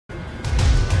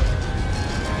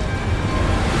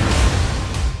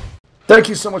Thank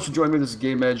you so much for joining me. This is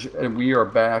GameEdged, and we are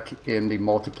back in the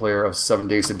multiplayer of 7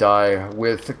 Days to Die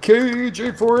with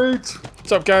KJ48.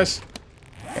 What's up, guys?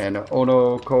 And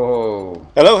Ono Koho.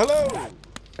 Hello, hello.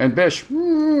 And Bish.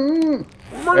 And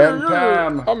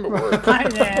Pam. I'm at work. Hi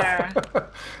there.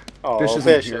 Oh, Bish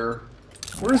isn't here.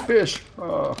 Where's Bish?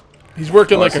 He's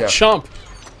working like a chump.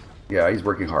 Yeah, he's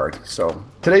working hard. So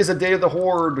today's the day of the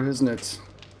Horde, isn't it?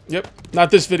 Yep.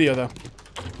 Not this video, though.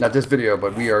 Not this video,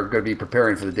 but we are going to be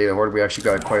preparing for the day of the Horde. We actually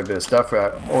got quite a bit of stuff.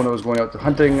 Ono's going out to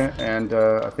hunting, and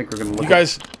I think we're going to look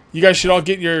You guys should all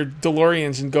get your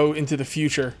DeLoreans and go into the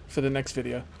future for the next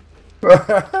video. But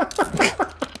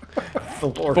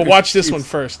watch this one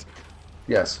first.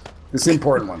 Yes, this is the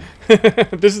important one.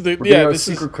 This is this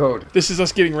secret code. This is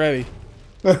us getting ready.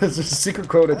 This is a secret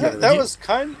code at the end. That was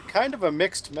kind of a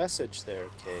mixed message there,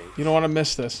 Kay. You don't want to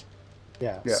miss this.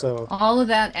 Yeah. So all of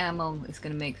that ammo is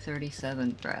going to make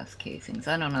 37 brass casings.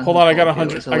 I don't know. Hold on, I got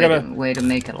 100. I got a way to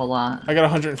make it a lot. I got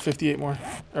 158 more,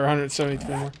 or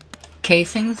 173 more.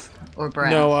 Casings or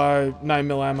brass? No,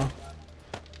 9mm ammo.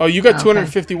 Oh, you got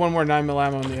 251 more 9mm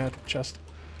ammo in the chest.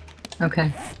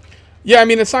 Okay. Yeah, I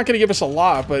mean it's not going to give us a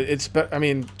lot, but it's. I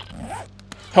mean,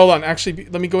 hold on. Actually,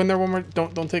 let me go in there one more.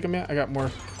 Don't take them yet. I got more.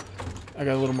 I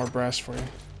got a little more brass for you.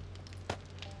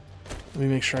 Let me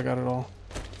make sure I got it all.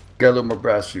 Get a little more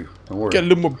brass for you. Don't worry. Get a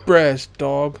little more brass,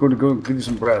 dog. Go give you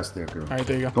some brass there, girl. All right,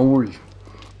 there you go. Don't worry.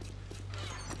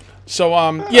 So,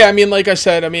 yeah, I mean, like I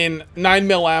said, I mean,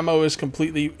 9mm ammo is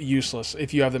completely useless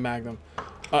if you have the Magnum.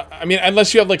 I mean,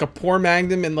 unless you have, like, a poor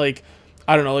Magnum and, like,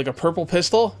 I don't know, like a purple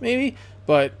pistol, maybe?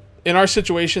 But in our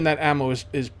situation, that ammo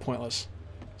is pointless.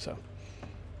 So,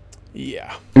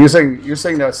 yeah. And you're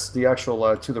saying that's the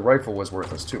actual, to the rifle was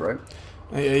worthless, too, right?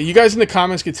 You guys in the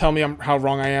comments could tell me how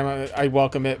wrong I am. I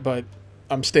welcome it, but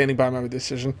I'm standing by my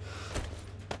decision.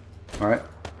 All right.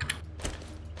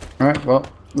 All right, well,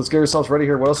 let's get ourselves ready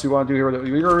here. What else do you want to do here?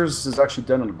 Yours is actually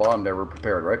done on the bottom there. We're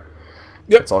prepared, right?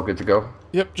 Yep. It's all good to go.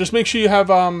 Yep. Just make sure you have,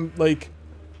 like,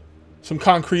 some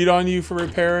concrete on you for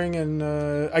repairing. And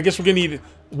I guess we're going to need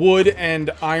wood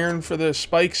and iron for the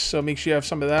spikes, so make sure you have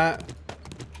some of that.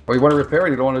 Oh, you want to repair it?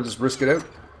 You don't want to just risk it out?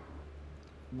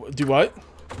 Do what?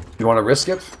 You want to risk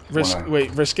it? Wait,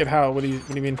 risk it how? What do you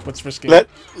mean? What's risk it?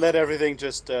 Let everything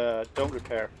just don't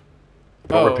repair.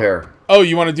 Don't repair. Oh,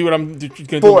 you want to do what I'm going to do?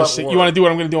 You want to do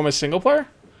what I'm going to do on my single player?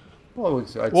 Well,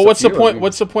 what's the point?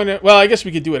 What's the point? Well, I guess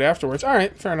we could do it afterwards. All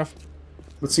right, fair enough.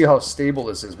 Let's see how stable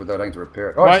this is without having to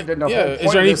repair it. Oh, yeah.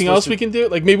 Is there anything else we can do?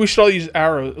 Like maybe we should all use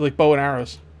arrows, like bow and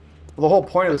arrows. Well, the whole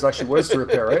point of this actually was to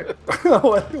repair, right?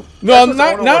 No,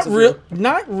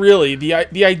 not really.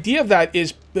 The idea of that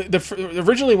is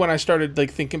originally when I started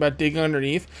like thinking about digging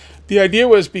underneath, the idea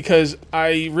was because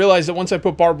I realized that once I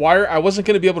put barbed wire, I wasn't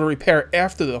going to be able to repair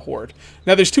after the Horde.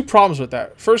 Now, there's two problems with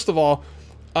that. First of all,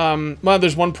 well,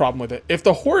 there's one problem with it. If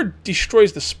the Horde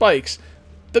destroys the spikes,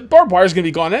 the barbed wire is going to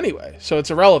be gone anyway, so it's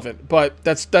irrelevant. But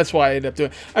that's why I ended up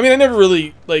doing it. I mean, I never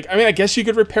really I guess you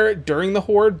could repair it during the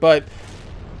Horde, but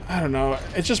I don't know.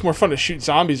 It's just more fun to shoot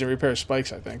zombies and repair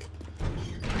spikes, I think.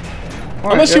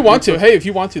 Unless you want to. Hey, if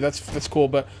you want to, that's cool.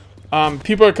 But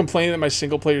people are complaining that my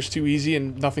single player is too easy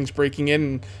and nothing's breaking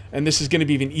in, and this is going to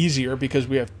be even easier because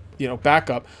we have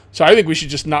backup. So I think we should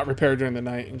just not repair during the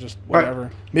night and just whatever.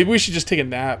 Right. Maybe we should just take a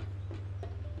nap.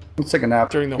 Let's take a nap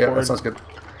during the Horde. That sounds good.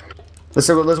 Let's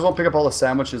go pick up all the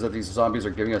sandwiches that these zombies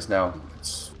are giving us now.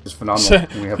 It's just phenomenal.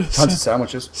 And we have tons of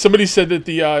sandwiches. Somebody said that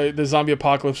the zombie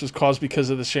apocalypse was caused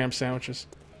because of the sham sandwiches.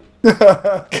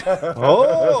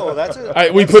 Oh, that's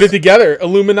it. We put it together.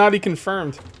 Illuminati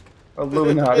confirmed.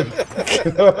 Illuminati.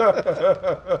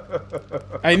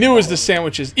 I knew it was the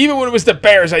sandwiches. Even when it was the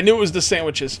bears, I knew it was the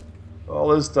sandwiches. All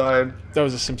this time. That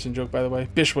was a Simpson joke, by the way.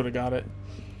 Bish would have got it.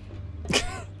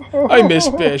 I miss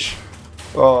Bish.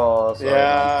 Oh, sorry.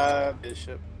 Yeah,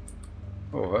 Bishop.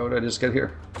 Oh, how did I just get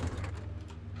here?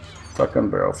 Shotgun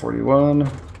barrel 41.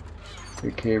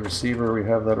 AK receiver, we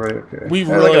have that right. Okay.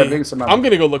 I'm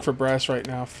gonna go look for brass right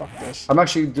now. Fuck this. I'm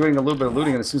actually doing a little bit of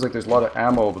looting, and it seems like there's a lot of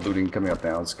ammo looting coming up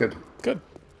now. It's good. Good.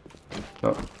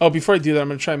 Oh, before I do that, I'm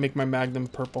gonna try and make my Magnum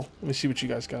purple. Let me see what you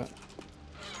guys got.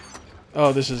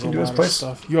 Oh, this is a lot of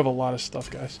stuff. You have a lot of stuff,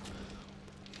 guys.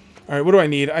 All right, what do I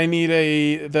need? I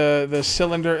need the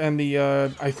cylinder and the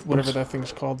whatever that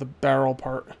thing's called, the barrel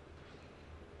part.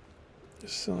 The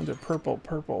cylinder, purple.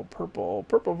 Purple.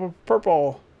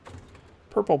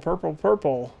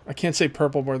 I can't say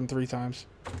purple more than 3 times.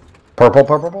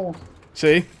 Purple.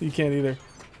 See? You can't either.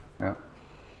 Yeah.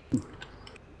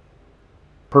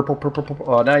 Purple.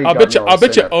 Oh, now you I'll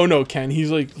bet you Ono can.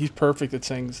 He's perfect at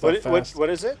saying stuff fast. What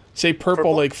is it? Say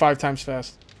purple like 5 times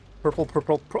fast. Purple.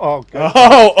 Oh, God.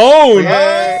 Oh,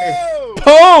 Yay.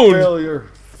 Pone!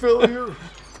 Failure.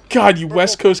 God, you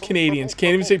West Coast Canadians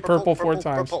can't even say purple 4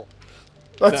 times. Purple.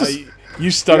 That's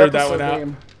You stuttered that one out.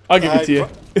 name. I'll give it to you.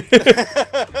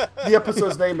 The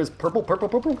episode's name is Purple. Purple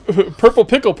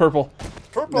pickle purple.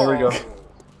 Purple. There we go.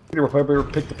 Peter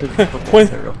pick the purple.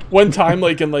 There we go. One time,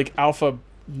 like in like Alpha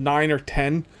 9 or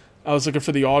 10, I was looking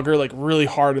for the auger like really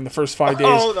hard in the first 5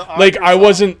 days. Like I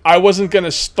wasn't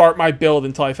gonna start my build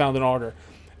until I found an auger.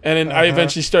 And then I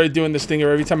eventually started doing this thing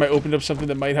where every time I opened up something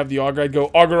that might have the auger, I'd go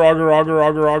auger, auger, auger,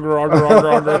 auger, auger, auger, auger,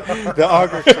 auger. The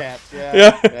auger chant.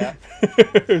 Yeah.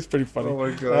 It was pretty funny. Oh my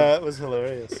god. That was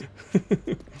hilarious.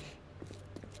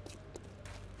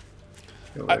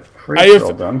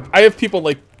 I have people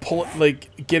like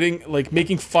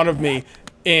making fun of me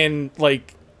in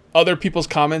like other people's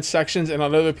comments sections and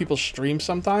on other people's streams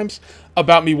sometimes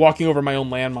about me walking over my own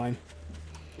landmine.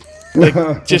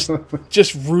 Like just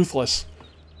ruthless.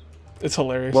 It's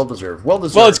hilarious. Well deserved. Well,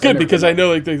 it's good because I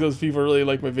know like those people really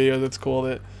like my videos. It's cool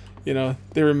that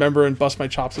they remember and bust my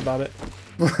chops about it.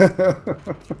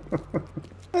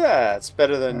 Yeah, it's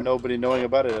better than nobody knowing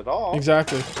about it at all.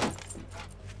 Exactly.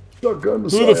 Who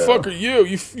the fuck are you?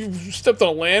 You stepped on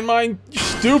a landmine? You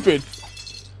stupid.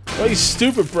 Why are you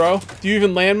stupid, bro? Do you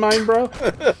even landmine, bro?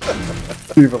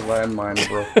 Even landmine,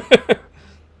 bro.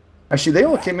 Actually, they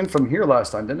all came in from here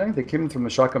last time, didn't they? They came in from the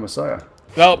Shotgun Messiah.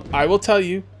 Well, I will tell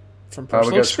you from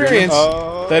personal experience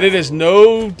that it is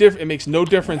it makes no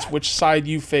difference which side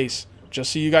you face.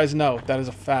 Just so you guys know, that is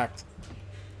a fact.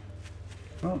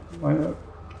 Oh, why not?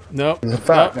 Nope. It's a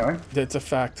fact, nope. no? It's a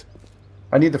fact.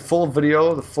 I need the full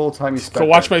video, the full time you spent. So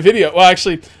watch my video. Well,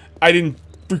 actually, I didn't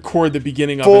record the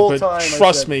beginning of it, but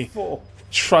trust me.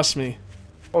 Trust me.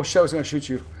 Oh shit, I was going to shoot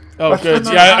you. Oh, good.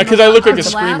 Yeah, because I look like a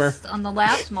screamer. On the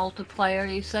last multiplayer,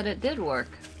 you said it did work.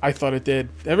 I thought it did.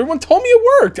 Everyone told me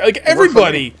it worked. Like,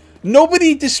 everybody.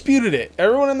 Nobody disputed it.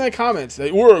 Everyone in the comments,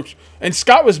 it works. And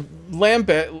Scott was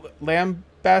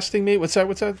lambasting me. What's that?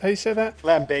 How do you say that?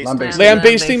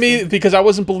 Lambasting me because I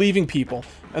wasn't believing people.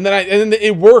 And then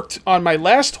it worked on my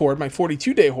last horde, my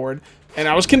 42-day horde, and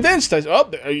I was convinced. I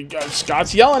said,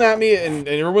 Scott's yelling at me, and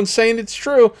everyone's saying it's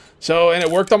true. And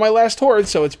it worked on my last horde,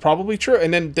 so it's probably true.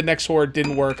 And then the next horde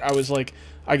didn't work. I was like,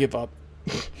 I give up.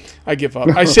 I give up.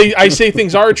 I say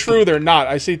things are true, they're not.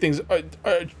 I say things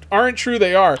aren't true,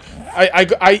 they are.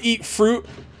 I eat fruit.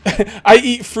 I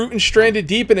eat fruit and stranded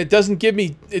deep, and it doesn't give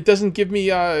me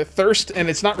thirst, and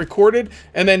it's not recorded.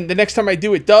 And then the next time I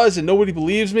do, it does, and nobody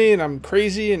believes me, and I'm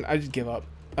crazy, and I just give up.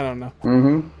 I don't know.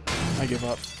 I give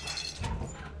up.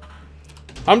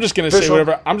 I'm just gonna say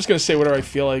whatever. I'm just gonna say whatever I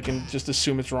feel like, and just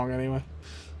assume it's wrong anyway.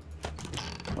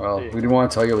 Well, we didn't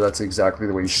want to tell you, but that's exactly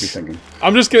the way you should be thinking.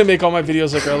 I'm just gonna make all my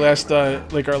videos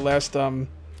like our last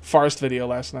forest video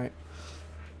last night.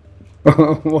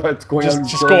 What?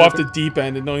 Just go off the deep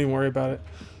end and don't even worry about it.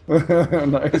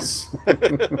 Nice.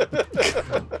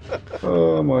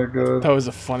 Oh my god. That was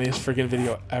the funniest freaking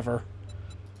video ever.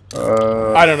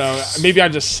 I don't know. Maybe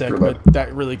I'm just sick, but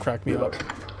that really cracked me up.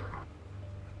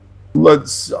 Lead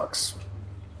sucks.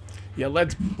 Yeah,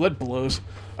 lead blows.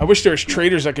 I wish there was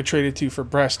traders I could trade it to for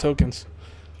brass tokens.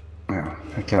 Yeah,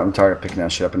 I'm tired of picking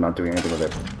that shit up and not doing anything with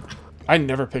it. I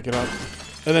never pick it up.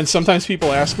 And then sometimes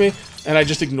people ask me, and I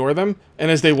just ignore them.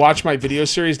 And as they watch my video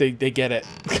series, they get it.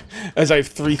 As I have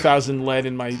 3,000 lead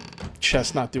in my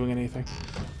chest not doing anything.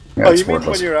 Yeah, oh, you mean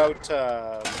when you're out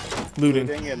looting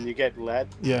and you get lead?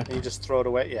 Yeah. And you just throw it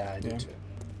away? Yeah, I do too.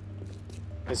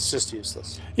 It's just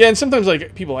useless. Yeah, and sometimes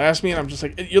like people ask me, and I'm just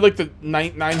like, you're like the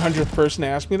 900th person to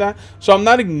ask me that. So I'm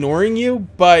not ignoring you,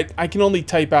 but I can only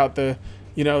type out the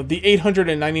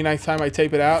 899th time I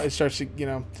type it out, it starts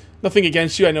to, nothing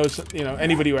against you. I know it's,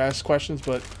 anybody who asks questions,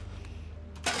 but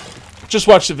just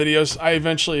watch the videos. I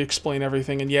eventually explain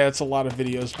everything, and yeah, it's a lot of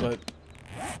videos, but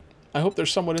I hope they're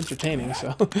somewhat entertaining,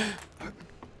 so.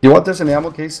 You want this in the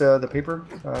ammo case, the paper,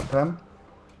 Pam?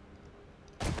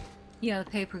 Yeah,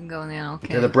 the paper can go in the ammo case.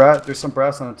 Yeah, there's some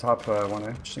brass on the top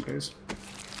one, just in case.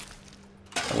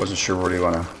 I wasn't sure what you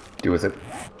want to do with it.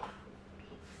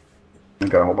 I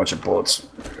got a whole bunch of bullets.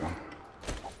 There we go.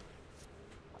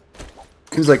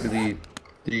 Seems like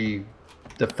the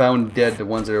found dead, the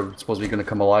ones that are supposed to be going to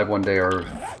come alive one day, are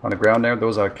on the ground there.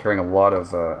 Those are carrying a lot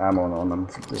of ammo on them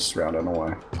for this round. I don't know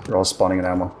why. They're all spawning in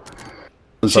ammo.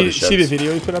 See the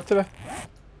video you put up today?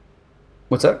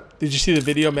 What's that? Did you see the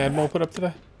video Madmo put up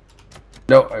today?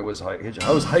 No, I was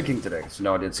hiking today, so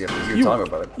no, I didn't see it. You were talking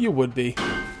about it. You would be.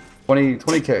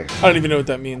 20K. I don't even know what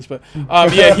that means, but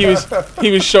yeah, he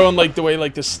was showing like the way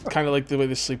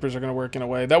the sleepers are gonna work in a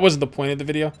way. That wasn't the point of the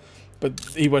video, but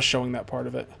he was showing that part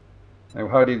of it. And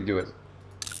how did he do it?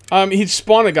 He'd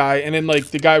spawn a guy, and then like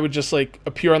the guy would just like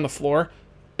appear on the floor,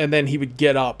 and then he would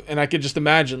get up, and I could just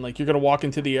imagine like you're gonna walk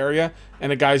into the area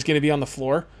and a guy's gonna be on the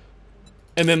floor,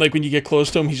 and then like when you get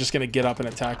close to him, he's just gonna get up and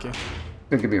attack you.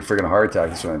 It's gonna be a freaking heart attack.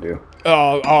 That's what I do.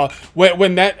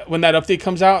 When that update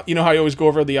comes out, you know how I always go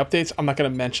over the updates. I'm not gonna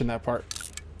mention that part.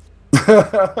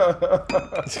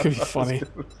 It's gonna be funny.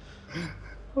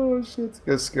 Oh shit! It's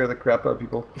gonna scare the crap out of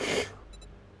people.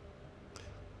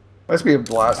 That's be a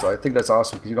blast. Though. I think that's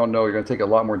awesome because you don't know you're gonna take a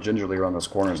lot more gingerly around those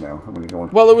corners now when you're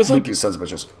going. Well, it was like these sons of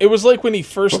bitches. It was like when he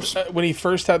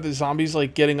first had the zombies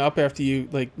like getting up after you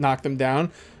like knock them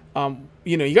down.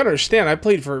 You know, you gotta understand. I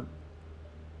played for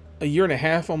a year and a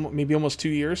half, maybe almost 2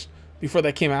 years before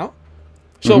that came out.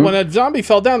 So when a zombie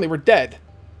fell down, they were dead.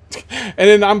 And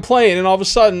then I'm playing, and all of a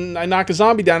sudden I knock a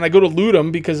zombie down. And I go to loot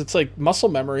him because it's like muscle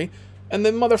memory, and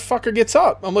then motherfucker gets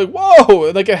up. I'm like,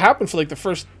 whoa! Like it happened for like the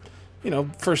first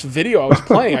video I was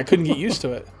playing. I couldn't get used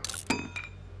to it.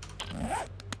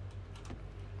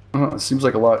 It seems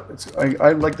like a lot.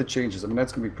 I like the changes. I mean,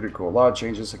 that's gonna be pretty cool. A lot of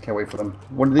changes. I can't wait for them.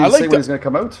 When did they say when it's gonna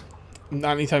come out?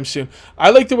 Not anytime soon. I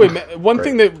like the way one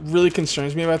thing that really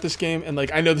concerns me about this game, and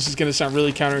like I know this is gonna sound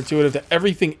really counterintuitive to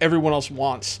everything everyone else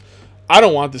wants. I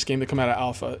don't want this game to come out of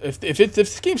alpha. If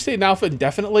this game stayed in alpha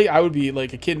indefinitely, I would be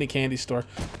like a kid in a candy store.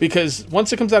 Because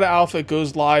once it comes out of alpha, it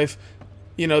goes live.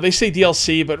 You know, they say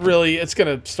DLC, but really, it's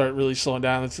going to start really slowing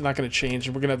down. It's not going to change.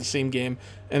 We're going to have the same game.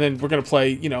 And then we're going to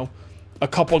play, you know, a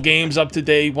couple games up to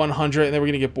day 100, and then we're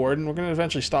going to get bored, and we're going to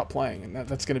eventually stop playing. And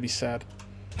that's going to be sad.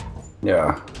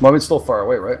 Yeah. Well, it's still far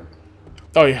away, right?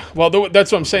 Oh, yeah. Well,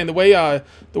 that's what I'm saying. The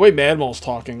way Madmal's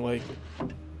talking, like...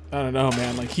 I don't know,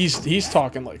 man. Like he's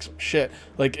talking like some shit.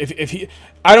 Like he's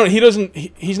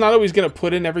not always gonna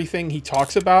put in everything he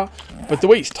talks about, but the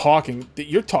way he's talking,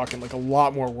 you're talking like a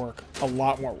lot more work.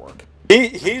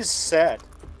 He's said,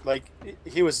 like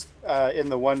he was in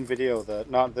the one video,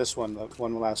 not this one, the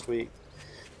one last week.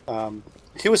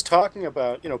 He was talking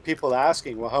about, you know, people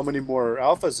asking, well, how many more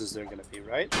alphas is there going to be,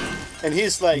 right? And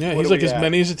he's like, yeah, he's like as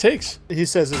many as it takes. He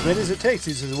says as many as it takes.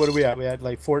 He says, what are we at? We had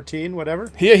like 14,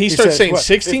 whatever. Yeah, he starts saying what,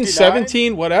 16, 59?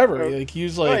 17, whatever. Like he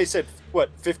was like, no, he said what,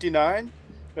 59,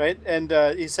 right? And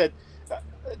he said,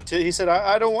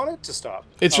 I don't want it to stop.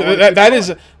 It's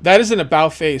that is an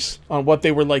about face on what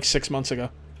they were like 6 months ago.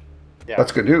 Yeah.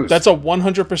 That's good news. That's a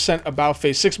 100% about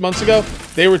face. 6 months ago,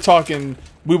 they were talking,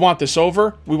 we want this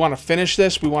over. We want to finish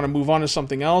this. We want to move on to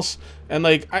something else. And,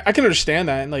 like, I can understand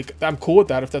that. And, like, I'm cool with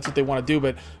that if that's what they want to do.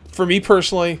 But for me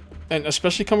personally, and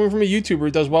especially coming from a YouTuber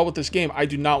who does well with this game, I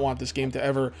do not want this game to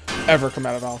ever come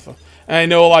out of alpha. And I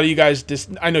know a lot of you guys,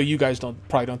 I know you guys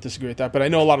probably don't disagree with that, but I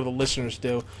know a lot of the listeners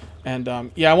do.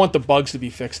 And, yeah, I want the bugs to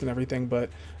be fixed and everything. But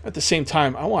at the same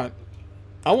time, I want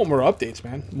more updates,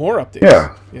 man. More updates.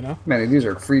 Yeah. You know? Man, these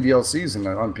are free DLCs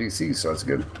on PC, so it's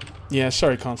good. Yeah,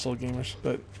 sorry, console gamers.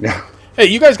 But yeah. Hey,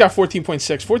 you guys got 14.6.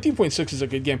 14.6 is a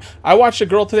good game. I watched a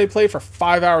girl today play for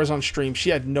 5 hours on stream. She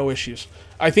had no issues.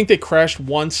 I think they crashed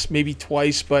once, maybe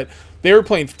twice, but they were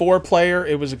playing 4-player.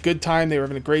 It was a good time. They were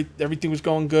having a great... Everything was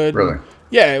going good. Really?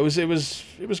 Yeah, it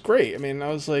was great. I mean, I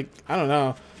was like, I don't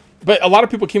know. But a lot of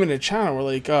people came into the channel were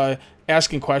like...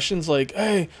 asking questions like,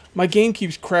 hey, my game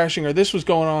keeps crashing, or this was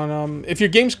going on. If your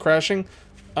game's crashing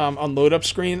on load up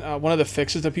screen, one of the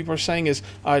fixes that people are saying is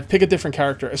pick a different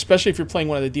character, especially if you're playing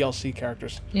one of the DLC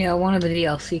characters. Yeah, one of the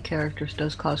DLC characters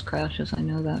does cause crashes. I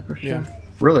know that for sure. Yeah.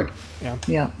 Really? Yeah.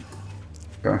 Yeah.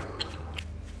 Okay.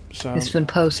 So it's been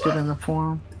posted in the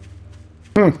forum.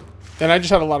 And I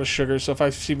just had a lot of sugar, so if I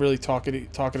seem really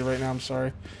talkative right now, I'm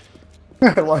sorry.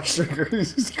 A lot of sugar.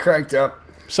 He's cranked up.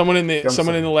 Someone in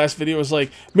the last video was like,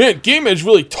 "Man, GameEdged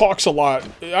really talks a lot.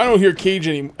 I don't hear Cage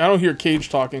anymore. I don't hear Cage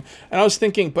talking." And I was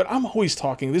thinking, but I'm always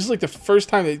talking. This is like the first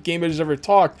time that GameEdged has ever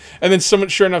talked. And then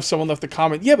sure enough, someone left a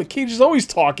comment. Yeah, but Cage is always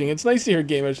talking. It's nice to hear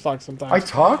GameEdged talk sometimes. I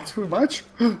talk too much.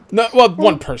 No, well,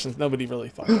 one person. Nobody really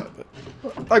thought that. But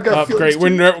I got great.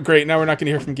 Great. Now we're not going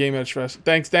to hear from GameEdged for us.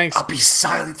 Thanks. I'll be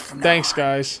silent from now. Thanks,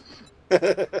 guys.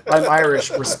 I'm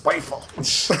Irish. We're spiteful.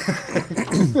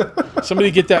 Somebody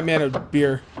get that man a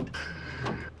beer.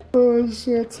 Oh,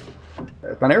 shit.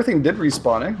 And everything did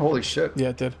respawn, eh? Holy shit. Yeah,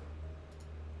 it did.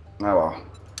 Oh, well.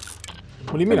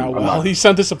 What do you mean, oh, well? He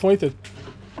sounded disappointed.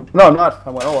 No, I'm not. I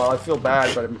went, oh, well, I feel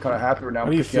bad, but I'm kind of happy right now.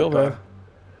 How do you feel bad?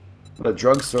 The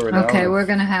drugstore right now. Okay, we're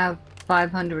going to have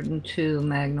 502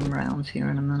 Magnum rounds here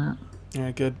in a minute. All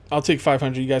right, good. I'll take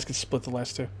 500. You guys can split the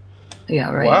last two. Yeah,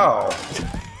 right. Wow.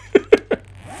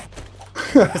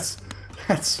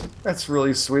 That's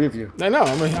really sweet of you. I know.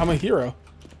 I'm a hero.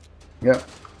 Yeah.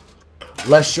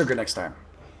 Less sugar next time.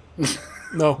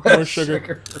 No, more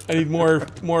sugar. I need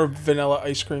more vanilla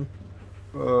ice cream.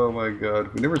 Oh my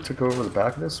god. We never took over the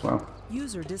back of this? Wow.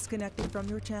 User disconnected from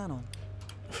your channel.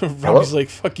 Robbie's like,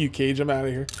 fuck you, Cage, I'm out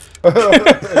of here.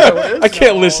 I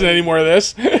can't listen to any more of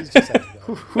this.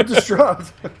 Who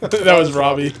distraught? That was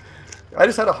Robbie. I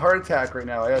just had a heart attack right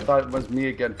now. I thought it was me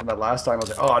again from that last time. I was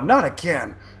like, oh, not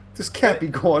again. This can't be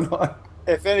going on.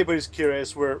 If anybody's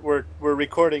curious, we're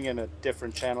recording in a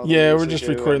different channel. Yeah, we're just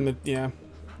recording the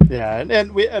Yeah,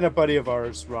 and a buddy of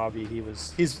ours, Robbie,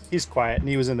 he's quiet and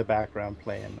he was in the background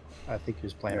playing. I think he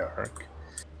was playing Ark.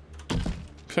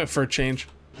 For a change.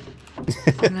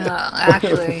 No,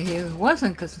 actually, he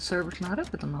wasn't because the server's not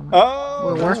up at the moment.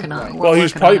 Oh, we're working on it. Well, he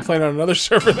was probably playing on another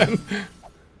server then.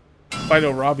 If I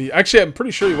know Robbie. Actually, I'm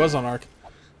pretty sure he was on Ark.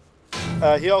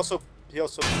 He also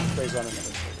plays on another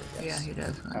server. Yes. Yeah, he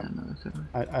does on another server.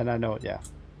 I know it. Yeah.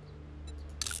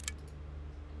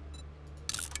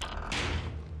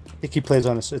 I think he plays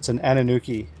on it's an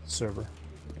Ananuki server.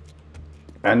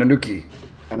 Ananuki.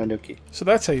 So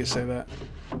that's how you say that.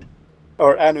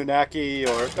 Or Anunnaki,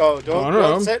 or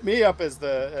don't set me up as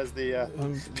the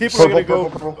people are gonna go.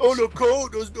 Purple. Oh no, Cole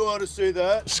doesn't know how to say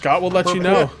that. Scott will let you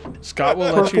know. Scott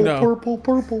will let you know. Purple.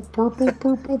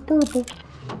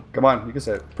 Come on, you can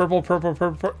say it. Purple.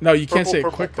 No, you can't say it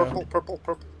quick though.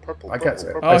 Purple. I can't say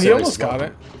it. Oh, he almost got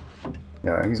it.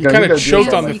 Yeah, he's You kind of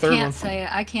choked on the You third can't one. say it.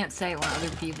 I can't say it when other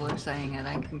people are saying it.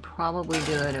 I can probably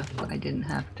do it if I didn't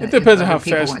have to. It depends if on how other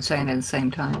people fast- weren't saying it at the same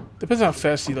time. Depends on how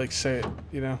fast you like say it,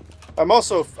 you know. I'm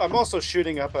also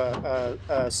shooting up a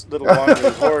little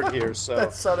wandering horde here. So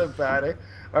That sounded bad, eh?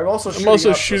 I'm also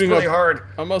shooting really up- hard.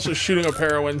 I'm also shooting up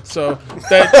heroin, so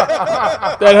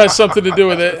that has something to do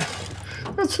with it.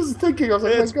 I was just thinking, I was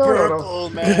like, it's my God, I don't know. purple,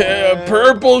 man. Yeah,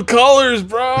 purple colors,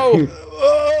 bro.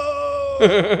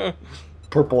 Oh,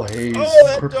 Purple haze.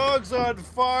 that dog's on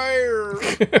fire.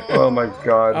 Oh my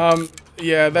God.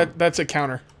 Yeah, that's a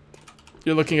counter.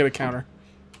 You're looking at a counter.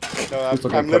 No,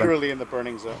 I'm literally in the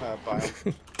burning zone,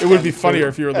 biome. It would be funnier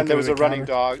if you were looking And there was at a running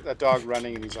counter. dog, a dog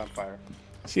running, and he's on fire.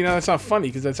 See, now that's not funny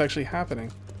because that's actually happening.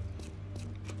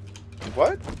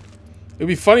 What? It'd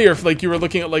be funnier if like you were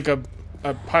looking at like a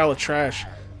pile of trash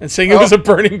and saying it was a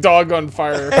burning dog on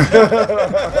fire.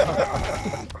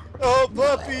 Oh,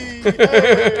 puppy!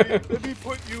 Hey, let me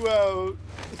put you out.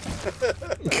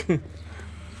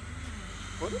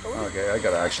 Okay, I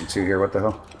got action too here. What the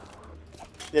hell?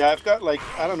 Yeah, I've got like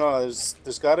I don't know.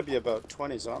 There's got to be about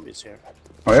 20 zombies here.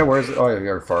 Oh yeah, where is it? Oh, yeah,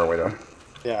 you're far away down.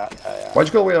 Yeah. Why'd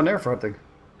you go way down there for hunting?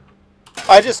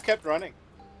 I just kept running.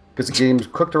 Because the game's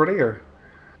cooked already, or?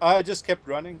 I just kept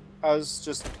running. I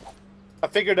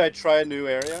figured I'd try a new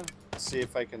area, see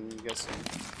if I can get some.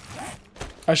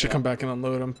 I should come back and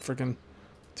unload. I'm freaking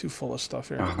too full of stuff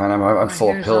here. Oh, man, I'm full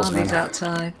of Here's pills, zombies man.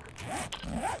 outside.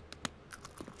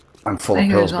 I'm full I of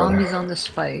hear pills, zombies brother. on the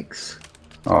spikes.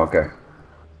 Oh, okay.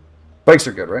 Bikes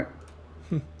are good, right?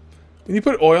 When you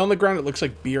put oil on the ground, it looks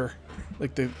like beer,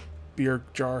 like the beer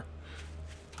jar.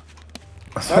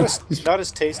 Not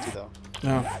as tasty though.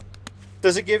 No,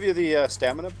 Does it give you the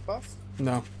stamina buff?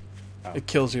 no, it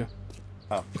kills you.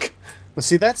 Oh. Well,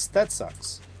 see, that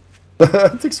sucks.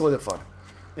 It takes away the fun.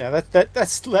 Yeah,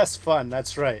 that's less fun.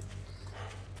 That's right.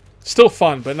 Still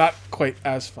fun, but not quite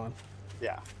as fun.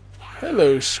 Yeah.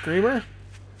 Hello, Screamer.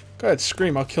 Go ahead,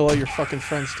 scream. I'll kill all your fucking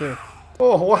friends too.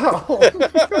 Oh, wow.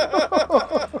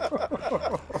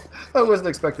 I wasn't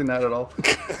expecting that at all.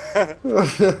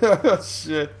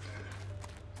 Shit.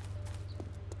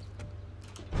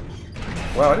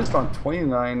 Wow, I just found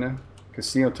 29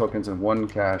 casino tokens and 1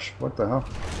 cash. What the hell?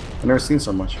 I've never seen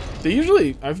so much. I've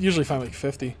usually found like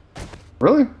 50.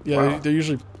 Really? Yeah, Wow. they're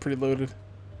usually pretty loaded.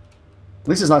 At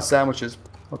least it's not sandwiches.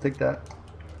 I'll take that.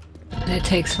 And it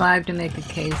takes 5 to make a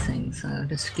casing, so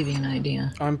just to give you an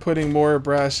idea. I'm putting more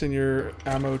brass in your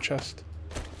ammo chest.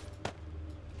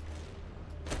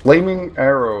 Flaming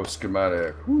arrow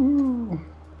schematic. Woo.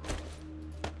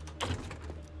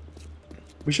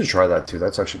 We should try that too.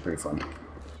 That's actually pretty fun.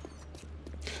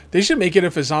 They should make it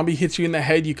if a zombie hits you in the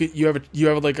head, you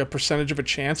have like a percentage of a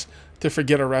chance to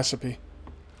forget a recipe.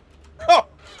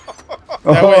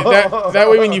 That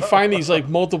way when you find these like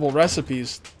multiple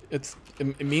recipes, it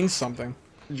means something.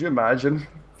 Could you imagine?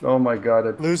 Oh my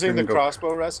God! Losing the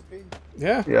crossbow recipe?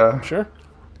 Yeah. Yeah. Sure.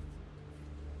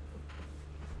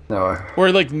 No.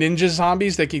 Or like ninja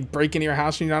zombies that can break into your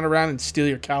house when you're not around and steal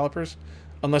your calipers,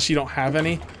 unless you don't have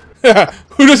any.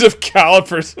 Who does have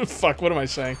calipers? Fuck. What am I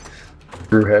saying?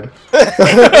 Brewhead.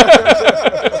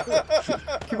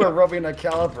 Keep on rubbing that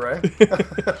caliper, eh?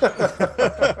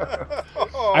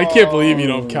 I can't believe you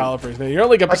don't have calipers, man. You're on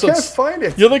like I episode. can't find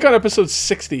it. You're like on episode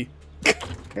 60.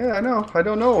 Yeah, I know. I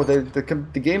don't know.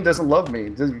 The game doesn't love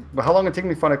me. How long it take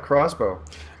me to find a crossbow?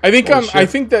 I think Holy I shit.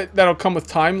 think that'll come with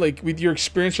time. Like with your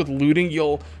experience with looting,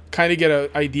 you'll kind of get an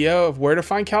idea of where to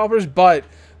find calibers. But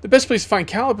the best place to find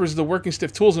calibers is the working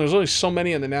stiff tools, and there's only so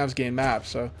many on the Navs game map.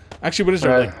 So actually, what is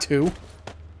there? Like 2,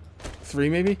 3,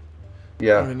 maybe?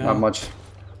 Yeah, know. not much.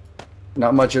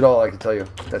 Not much at all, I can tell you.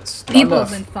 That's not People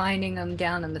enough. have been finding them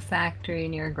down in the factory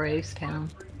near Gravestown.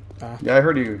 Yeah, I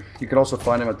heard you can also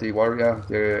find them at the water. Yeah,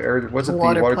 the air. What's it? The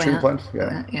water treatment plant.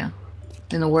 Yeah. Yeah.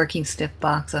 In the working stiff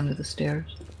box under the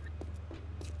stairs.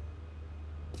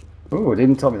 Oh, it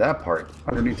didn't tell me that part.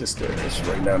 Underneath the stairs, just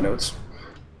writing down notes.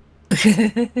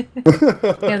 Yeah,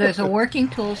 there's a working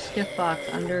tool stiff box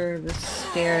under the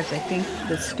stairs. I think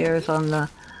the stairs on the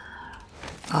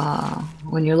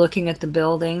when you're looking at the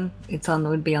building,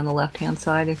 would be on the left-hand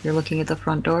side if you're looking at the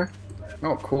front door.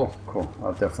 Oh, cool.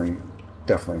 I'll definitely.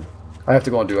 I have to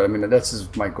go and do it. I mean, this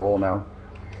is my goal now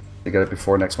to get it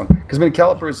before next one. Because I mean,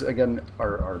 calipers again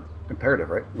are imperative,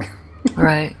 right?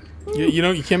 Right. You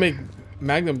know, you can't make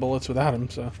magnum bullets without them.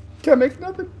 So Can't make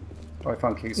nothing. Oh, I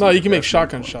found cases. no, you can make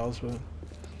shotgun shells, but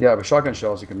Yeah, but shotgun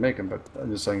shells you can make them. But I'm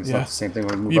just saying it's not the same thing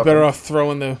when we move you're up. better off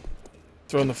throwing the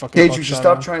fucking. Gage, you should buckshot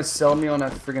stop out. trying to sell me on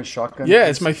that friggin' shotgun. Yeah,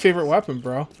 it's my favorite weapon,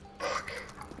 bro.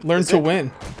 Learn to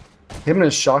win. Him and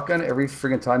his shotgun every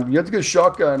friggin' time. You have to get a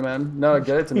shotgun, man. No,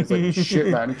 get it to me. It's like, shit,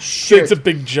 man. Shit. It's a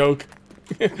big joke.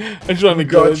 I just want to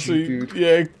Got go. you, So dude.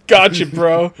 yeah, gotcha,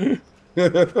 bro.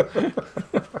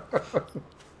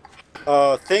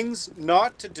 Things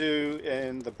not to do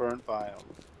in the burnt biome.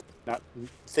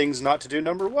 Things not to do.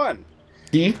 Number 1.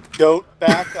 Key? Don't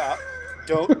back up.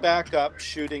 Don't back up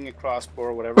shooting a crossbow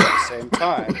or whatever at the same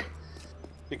time,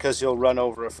 because you'll run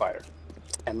over a fire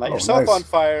and light yourself nice. on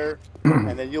fire,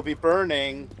 and then you'll be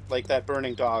burning like that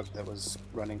burning dog that was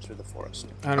running through the forest.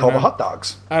 I don't Call the know. hot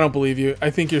dogs. I don't believe you. I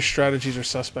think your strategies are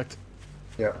suspect.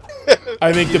 Yeah.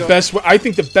 I think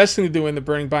the best thing to do in the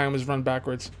burning biome is run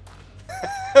backwards.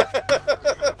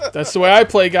 That's the way I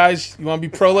play, guys. You want to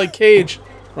be pro like Cage?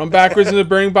 Run backwards in the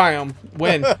burning biome.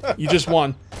 Win. You just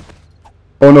won.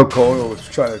 Oh no, Cole was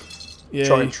trying to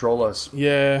Yeah. and troll us.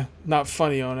 Yeah. Not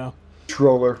funny, oh no.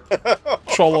 Troller.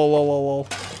 Trollololol.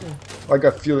 I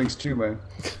got feelings too, man.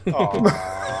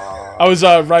 I was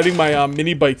riding my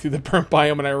mini bike through the burnt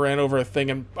biome and I ran over a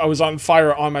thing and I was on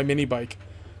fire on my mini bike.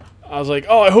 I was like,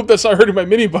 oh, I hope that's not hurting my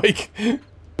mini bike.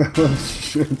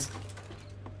 Shit.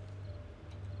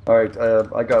 Alright,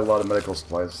 I got a lot of medical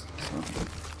supplies.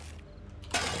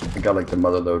 So. I got like the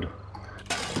mother load.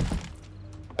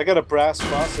 I got a brass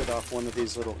faucet off one of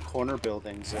these little corner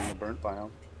buildings in the burnt biome.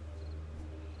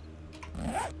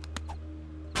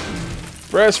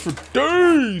 Brass for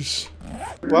days.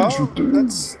 Well,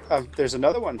 that's there's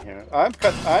another one here.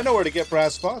 I know where to get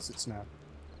brass faucets now.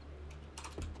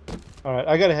 All right,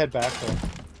 I gotta head back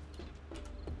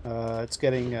though. It's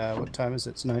getting what time is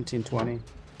it? It's 19:20,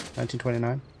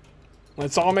 19:29.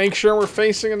 Let's all make sure we're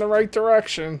facing in the right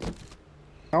direction.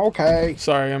 Okay.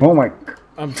 Sorry, Oh my.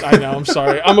 I know, I'm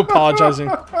sorry. I'm apologizing.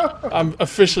 I'm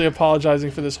officially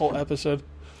apologizing for this whole episode.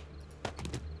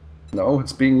 No,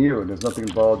 it's being you, and there's nothing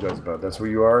to apologize about. That's who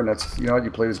you are, and that's, you know what,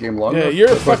 you play this game long Yeah, enough. you're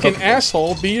a That's what fucking I'm-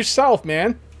 asshole. Be yourself,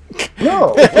 man.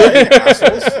 No,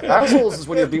 assholes. Assholes is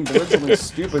when you're being belligerently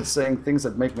stupid, saying things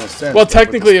that make no sense. Well, like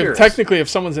with the technically, spears. if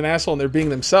someone's an asshole and they're being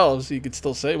themselves, you could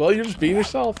still say, well, you're just being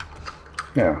yourself.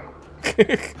 Yeah.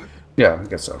 Yeah, I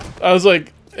guess so. I was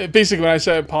like, basically, when I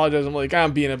said apologize, I'm like,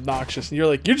 I'm being obnoxious. And you're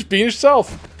like, you're just being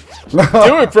yourself. Do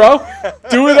it, bro.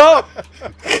 Do it up.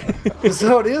 That's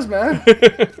how it is, man.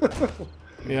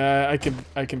 Yeah,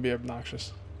 I can be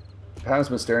obnoxious. Pam's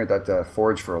been staring at that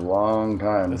forge for a long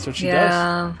time. That's what she does.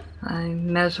 Yeah,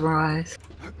 I'm mesmerized.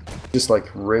 Just like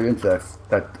right into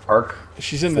that arc.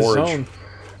 She's in forge. the zone.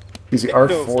 He's the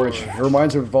arc Endo forge. forge. It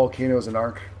reminds her of volcanoes and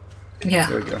arc. Yeah.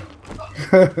 There we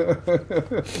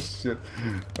go. Shit.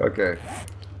 Okay.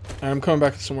 I'm coming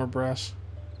back with some more brass.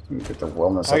 Let me get the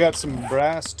wellness I up. got some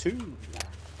brass too.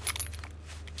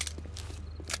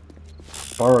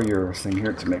 Borrow your thing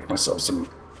here to make myself some.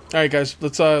 All right, guys,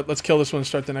 let's kill this one and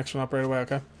start the next one up right away.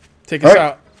 Okay, take us All right.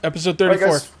 out. Episode All right, 34.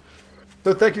 guys.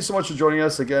 So thank you so much for joining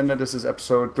us again. This is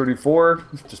episode 34,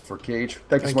 just for Cage.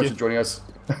 Thank you so Thank much you. for joining us.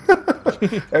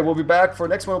 And we'll be back for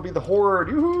next one. Will be the Horde.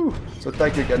 Yoo-hoo! So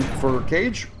thank you again for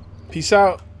Cage, Peace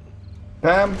out.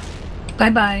 Pam,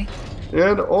 Bye-bye.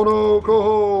 and Ono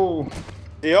Koho.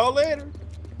 See y'all later.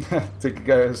 Take you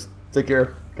guys. Take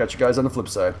care. Catch you guys on the flip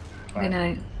side. Good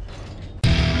night.